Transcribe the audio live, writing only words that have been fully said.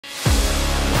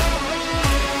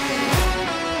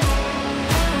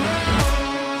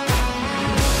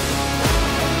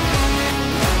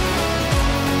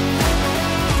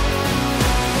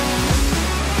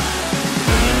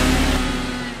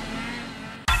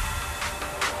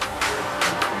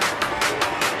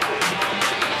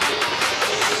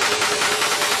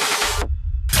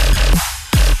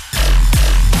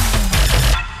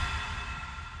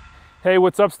Hey,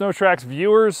 what's up, SnowTrax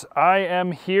viewers? I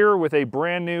am here with a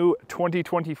brand new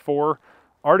 2024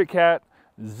 Arctic Cat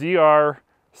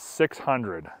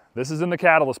ZR600. This is in the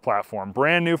Catalyst platform,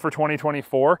 brand new for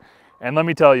 2024. And let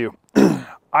me tell you,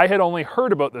 I had only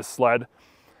heard about this sled.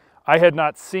 I had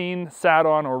not seen, sat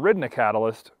on, or ridden a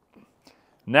Catalyst.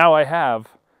 Now I have,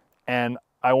 and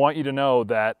I want you to know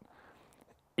that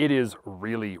it is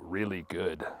really, really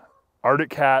good.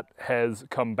 Arctic Cat has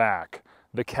come back.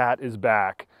 The Cat is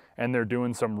back, and they're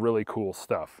doing some really cool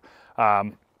stuff.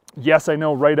 Yes, I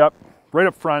know right up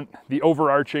front, the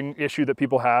overarching issue that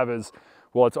people have is,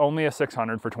 well, it's only a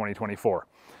 600 for 2024.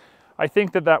 I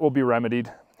think that will be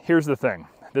remedied. Here's the thing.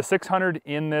 The 600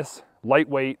 in this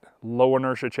lightweight, low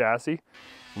inertia chassis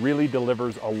really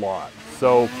delivers a lot.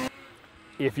 So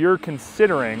if you're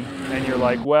considering and you're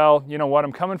like, well, you know what,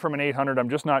 I'm coming from an 800, I'm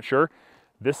just not sure.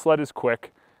 This sled is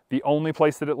quick. The only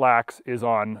place that it lacks is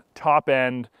on top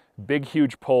end, big,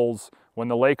 huge pulls when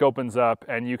the lake opens up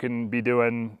and you can be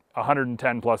doing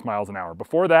 110 plus miles an hour.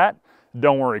 Before that,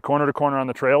 don't worry, corner to corner on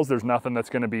the trails, there's nothing that's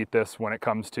gonna beat this when it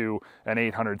comes to an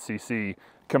 800cc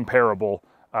comparable,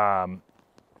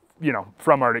 you know,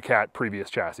 from Arctic Cat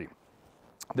previous chassis.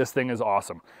 This thing is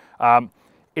awesome.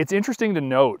 It's interesting to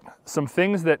note some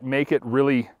things that make it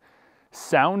really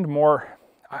sound more,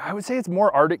 I would say it's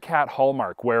more Arctic Cat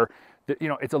hallmark, where you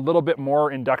know, it's a little bit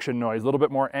more induction noise, a little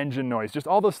bit more engine noise, just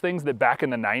all those things that back in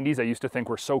the 90s I used to think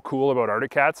were so cool about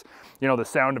Arctic Cats. You know, the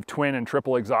sound of twin and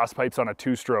triple exhaust pipes on a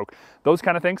two-stroke, those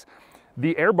kind of things.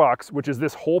 The airbox, which is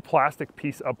this whole plastic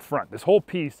piece up front, this whole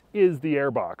piece is the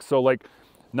airbox. So like,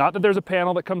 not that there's a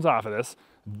panel that comes off of this,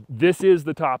 this is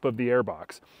the top of the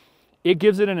airbox. It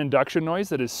gives it an induction noise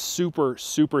that is super,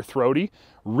 super throaty,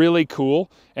 really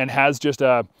cool, and has just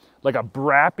a like a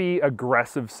brappy,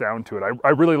 aggressive sound to it. I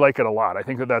really like it a lot. I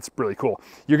think that that's really cool.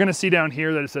 You're gonna see down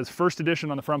here that it says first edition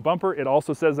on the front bumper. It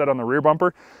also says that on the rear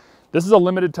bumper. This is a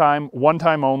limited time, one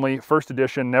time only, first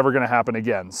edition, never gonna happen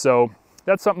again. So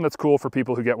that's something that's cool for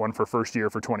people who get one for first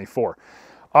year for 24.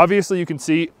 Obviously you can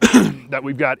see that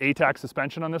we've got ATAC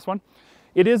suspension on this one.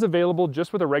 It is available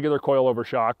just with a regular coilover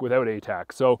shock without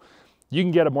ATAC. So you can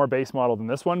get a more base model than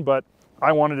this one, but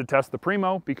I wanted to test the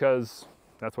Primo because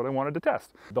that's what I wanted to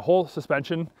test. The whole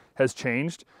suspension has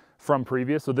changed from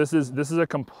previous. So this is a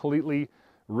completely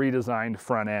redesigned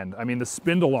front end. I mean, the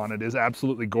spindle on it is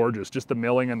absolutely gorgeous. Just the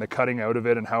milling and the cutting out of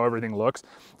it and how everything looks.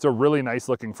 It's a really nice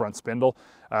looking front spindle.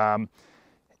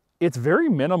 It's very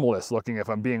minimalist looking, if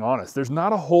I'm being honest. There's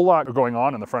not a whole lot going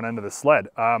on in the front end of the sled.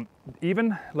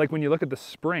 Even like when you look at the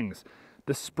springs,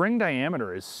 the spring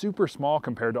diameter is super small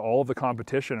compared to all of the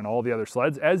competition and all the other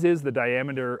sleds, as is the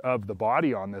diameter of the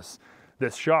body on this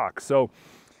shock. So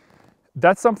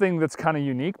that's something that's kind of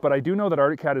unique, but I do know that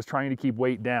Arctic Cat is trying to keep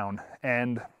weight down.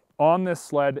 And on this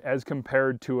sled, as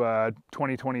compared to a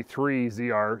 2023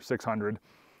 ZR600,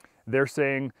 they're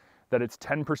saying that it's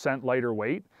 10% lighter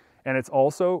weight, and it's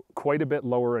also quite a bit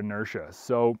lower inertia.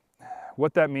 So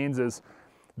what that means is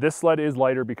this sled is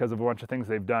lighter because of a bunch of things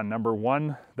they've done. Number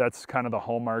one, that's kind of the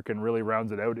hallmark and really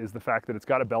rounds it out, is the fact that it's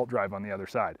got a belt drive on the other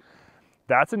side.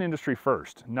 That's an industry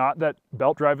first. Not that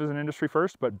belt drive is an industry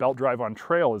first, but belt drive on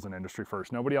trail is an industry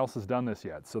first. Nobody else has done this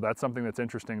yet. So that's something that's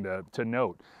interesting to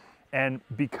note. And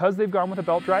because they've gone with a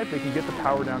belt drive, they can get the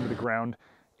power down to the ground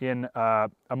in a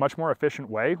much more efficient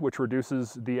way, which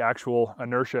reduces the actual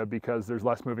inertia because there's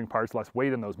less moving parts, less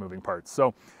weight in those moving parts.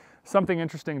 So something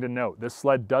interesting to note, this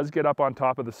sled does get up on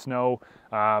top of the snow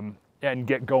and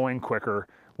get going quicker.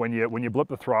 When you blip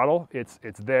the throttle, it's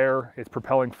there, it's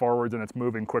propelling forwards, and it's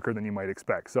moving quicker than you might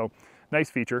expect. So nice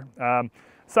feature.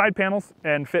 Side panels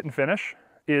and fit and finish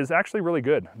is actually really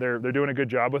good. They're doing a good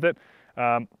job with it.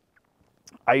 You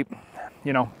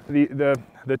know,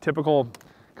 the typical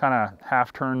kind of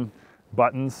half turn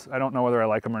buttons, I don't know whether I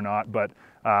like them or not, but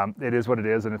it is what it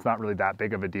is, and it's not really that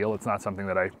big of a deal. It's not something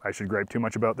that I should gripe too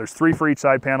much about. There's 3 for each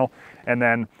side panel, and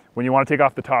then when you want to take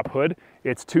off the top hood,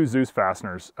 it's 2 Zeus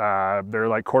fasteners. They're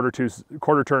like quarter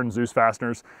turn Zeus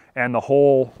fasteners, and the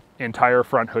whole entire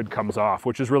front hood comes off,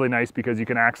 which is really nice because you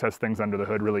can access things under the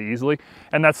hood really easily.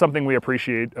 And that's something we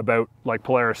appreciate about like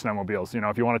Polaris snowmobiles. You know,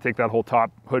 if you want to take that whole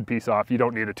top hood piece off, you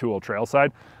don't need a tool trail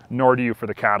side, nor do you for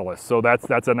the Catalyst. So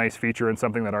that's a nice feature and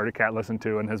something that Arctic Cat listened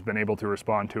to and has been able to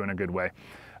respond to in a good way.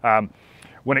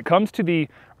 When it comes to the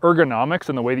ergonomics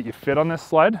and the way that you fit on this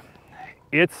sled,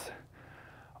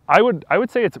 I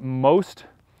would say it's most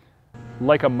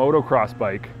like a motocross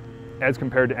bike as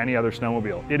compared to any other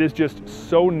snowmobile. It is just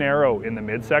so narrow in the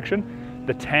midsection.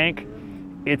 The tank,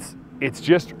 it's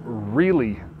just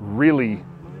really, really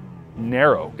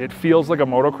narrow. It feels like a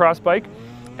motocross bike,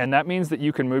 and that means that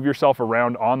you can move yourself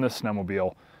around on this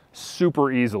snowmobile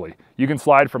super easily. You can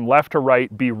slide from left to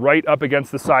right, be right up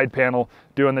against the side panel,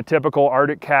 doing the typical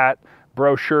Arctic Cat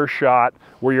brochure shot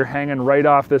where you're hanging right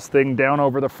off this thing down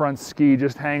over the front ski,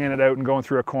 just hanging it out and going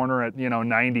through a corner at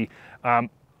 90.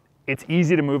 It's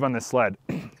easy to move on this sled.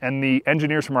 And the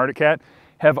engineers from Arctic Cat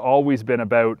have always been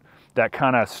about that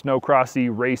kind of snowcrossy,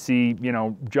 racy,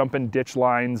 jumping ditch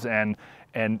lines and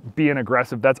being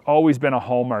aggressive. That's always been a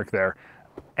hallmark there.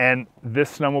 And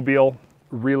this snowmobile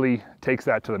really takes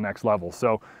that to the next level.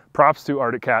 So props to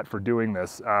Arctic Cat for doing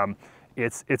this.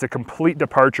 It's a complete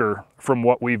departure from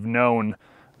what we've known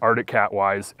Arctic Cat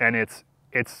wise, and it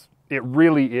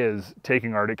really is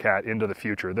taking Arctic Cat into the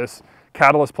future. This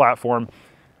Catalyst platform,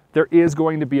 there is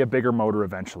going to be a bigger motor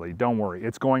eventually. Don't worry,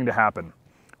 it's going to happen.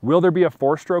 Will there be a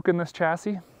 4-stroke in this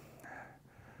chassis?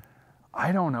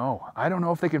 I don't know. I don't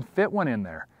know if they can fit one in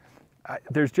there.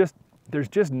 There's just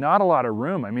not a lot of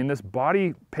room. I mean, this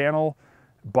body panel,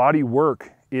 body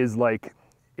work is like,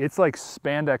 it's like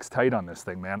spandex tight on this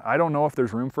thing, man. I don't know if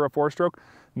there's room for a 4-stroke.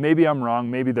 Maybe I'm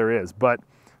wrong, maybe there is. But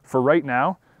for right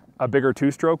now, a bigger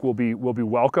 2-stroke will be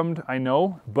welcomed, I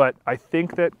know. But I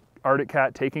think that Arctic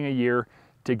Cat taking a year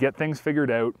to get things figured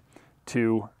out,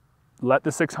 to let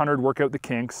the 600 work out the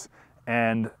kinks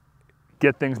and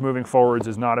get things moving forwards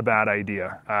is not a bad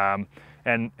idea.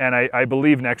 And I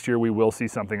believe next year we will see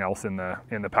something else in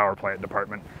the power plant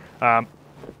department.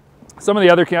 Some of the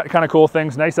other kind of cool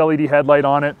things, nice LED headlight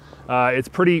on it. It's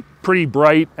pretty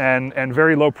bright and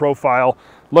very low profile.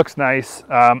 Looks nice.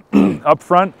 Up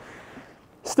front,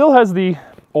 still has the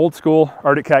old school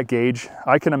Arctic Cat gauge.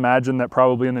 I can imagine that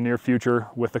probably in the near future,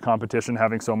 with the competition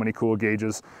having so many cool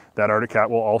gauges, that Arctic Cat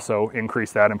will also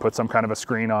increase that and put some kind of a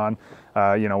screen on,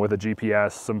 with a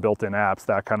GPS, some built-in apps,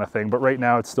 that kind of thing. But right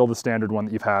now it's still the standard one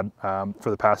that you've had for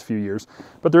the past few years.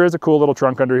 But there is a cool little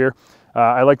trunk under here.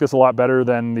 I like this a lot better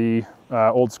than the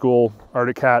old school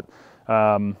Arctic Cat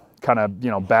kind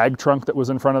of bag trunk that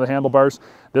was in front of the handlebars.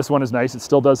 This one is nice. It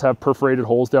still does have perforated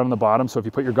holes down in the bottom, so if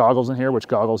you put your goggles in here, which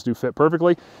goggles do fit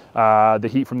perfectly, the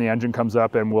heat from the engine comes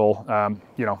up and will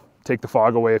take the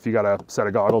fog away if you got a set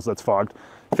of goggles that's fogged.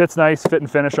 Fits nice. Fit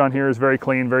and finish on here is very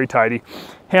clean, very tidy.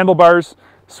 Handlebars,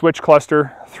 switch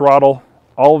cluster, throttle,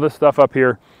 all of this stuff up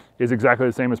here is exactly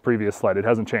the same as previous sled. It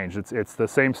hasn't changed. It's the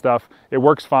same stuff. It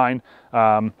works fine.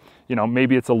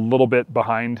 Maybe it's a little bit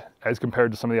behind as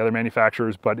compared to some of the other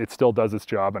manufacturers, but it still does its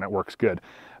job and it works good.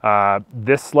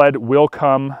 This sled will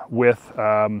come with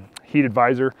heated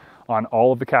visor on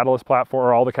all of the Catalyst platform,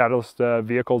 or all the Catalyst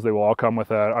vehicles. They will all come with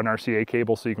an RCA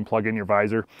cable so you can plug in your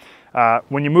visor.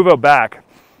 When you move out back,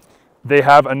 they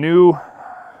have a new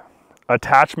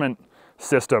attachment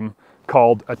system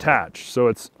called ATAC. So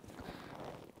it's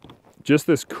just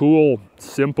this cool,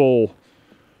 simple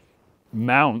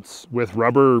mounts with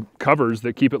rubber covers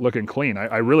that keep it looking clean.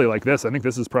 I really like this. I think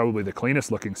this is probably the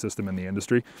cleanest looking system in the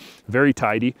industry. Very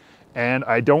tidy. And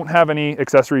I don't have any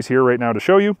accessories here right now to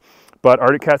show you, but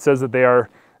Arctic Cat says that they are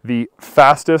the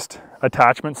fastest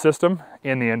attachment system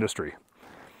in the industry.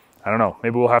 I don't know,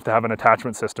 maybe we'll have to have an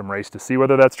attachment system race to see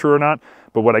whether that's true or not,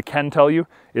 but what I can tell you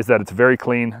is that it's very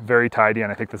clean, very tidy,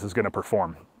 and I think this is going to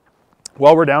perform.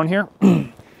 While we're down here,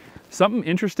 something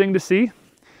interesting to see.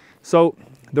 So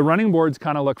the running boards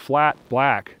kind of look flat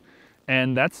black,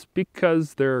 and that's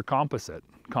because they're composite.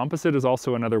 Composite is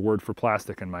also another word for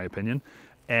plastic in my opinion,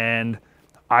 and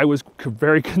I was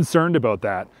very concerned about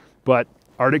that, but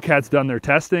Arctic Cat's done their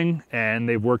testing and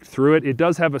they've worked through it. It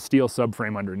does have a steel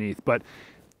subframe underneath, but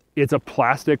it's a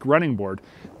plastic running board.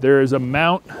 There is a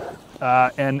mount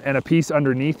and a piece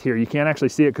underneath here. You can't actually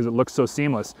see it because it looks so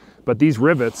seamless, but these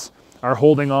rivets are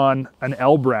holding on an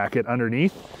L bracket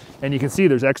underneath, and you can see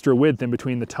there's extra width in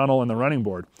between the tunnel and the running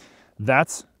board.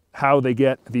 That's how they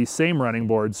get these same running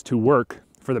boards to work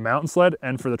for the mountain sled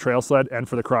and for the trail sled and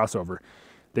for the crossover.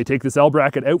 They take this L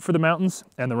bracket out for the mountains,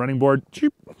 and the running board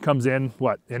comes in,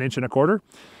 what, 1.25 inches?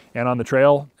 And on the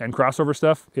trail and crossover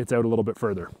stuff, it's out a little bit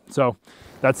further. So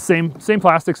that's same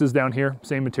plastics as down here,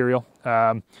 same material.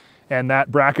 And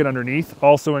that bracket underneath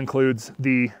also includes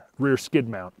the rear skid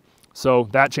mount. So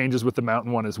that changes with the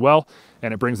mountain one as well,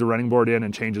 and it brings the running board in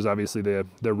and changes obviously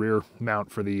the rear mount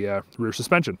for the rear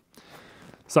suspension.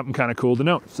 Something kind of cool to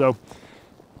note. So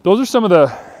those are some of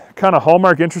the kind of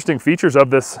hallmark interesting features of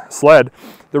this sled.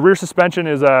 The rear suspension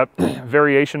is a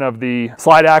variation of the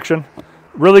slide action.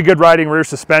 Really good riding rear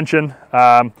suspension.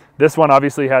 This one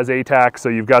obviously has ATAC, so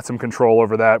you've got some control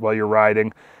over that while you're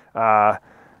riding.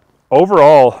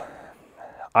 Overall,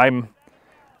 I'm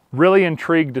really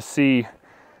intrigued to see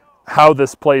how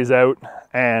this plays out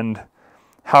and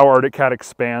how Arctic Cat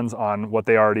expands on what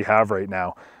they already have right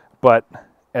now. But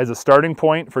as a starting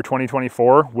point for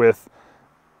 2024 with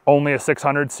only a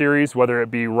 600 series, whether it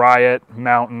be Riot,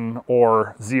 Mountain,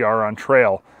 or ZR on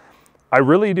trail. I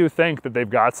really do think that they've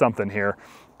got something here,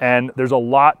 and there's a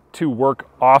lot to work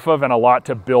off of and a lot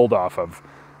to build off of.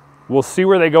 We'll see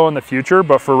where they go in the future,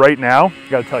 but for right now, I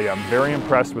gotta tell you, I'm very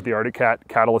impressed with the Arctic Cat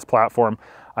Catalyst platform.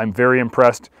 I'm very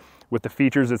impressed with the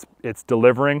features it's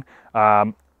delivering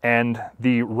and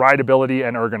the rideability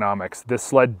and ergonomics. This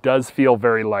sled does feel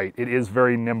very light. It is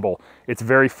very nimble. It's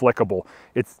very flickable.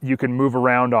 You can move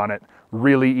around on it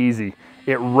really easy.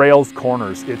 It rails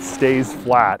corners. It stays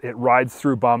flat. It rides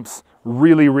through bumps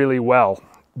really, really well.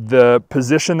 The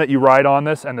position that you ride on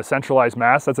this and the centralized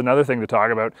mass, that's another thing to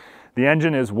talk about. The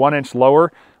engine is 1 inch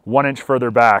lower, 1 inch further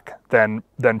back than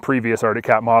previous Arctic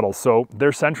Cat models. So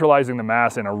they're centralizing the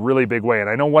mass in a really big way. And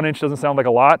I know 1 inch doesn't sound like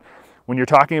a lot. When you're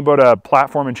talking about a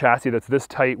platform and chassis that's this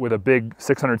tight with a big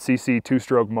 600cc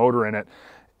two-stroke motor in it,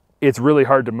 it's really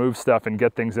hard to move stuff and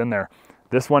get things in there.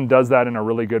 This one does that in a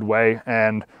really good way,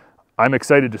 and I'm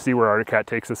excited to see where Arctic Cat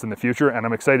takes us in the future, and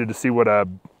I'm excited to see what a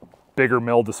bigger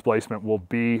mill displacement will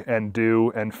be and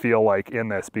do and feel like in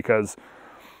this, because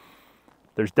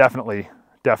there's definitely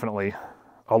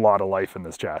a lot of life in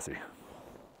this chassis.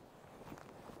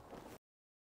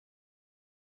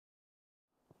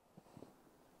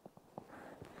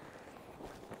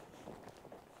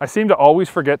 I seem to always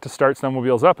forget to start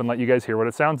snowmobiles up and let you guys hear what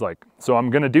it sounds like. So I'm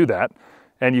gonna do that.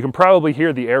 And you can probably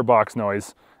hear the airbox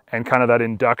noise and kind of that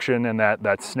induction and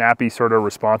that snappy sort of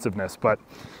responsiveness. But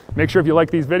make sure if you like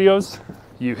these videos,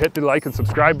 you hit the like and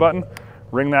subscribe button,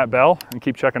 ring that bell, and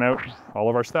keep checking out all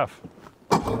of our stuff.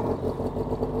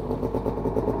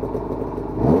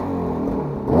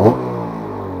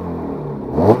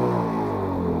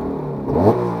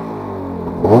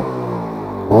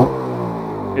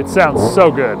 It sounds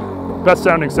so good. Best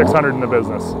sounding 600 in the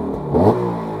business.